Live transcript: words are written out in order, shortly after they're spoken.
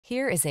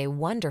Here is a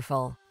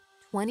wonderful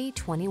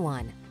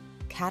 2021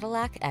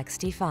 Cadillac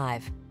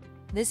XT5.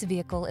 This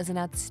vehicle is an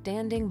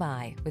outstanding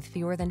buy with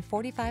fewer than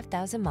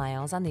 45,000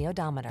 miles on the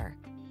odometer.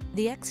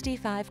 The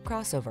XT5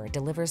 Crossover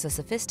delivers the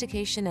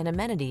sophistication and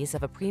amenities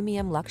of a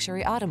premium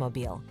luxury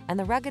automobile and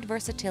the rugged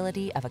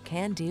versatility of a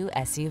can-do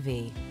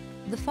SUV.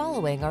 The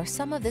following are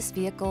some of this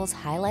vehicle's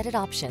highlighted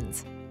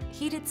options: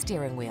 heated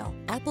steering wheel,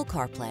 Apple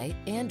CarPlay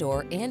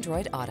and/or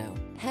Android Auto,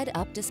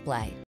 head-up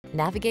display,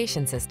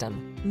 navigation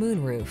system,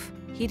 moonroof,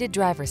 heated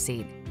driver's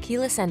seat,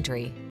 keyless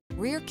entry,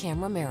 rear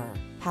camera mirror,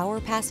 power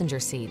passenger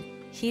seat,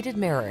 heated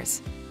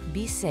mirrors.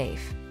 Be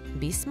safe,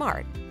 be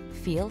smart,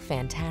 feel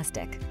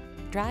fantastic.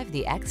 Drive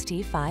the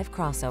XT5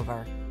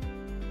 Crossover.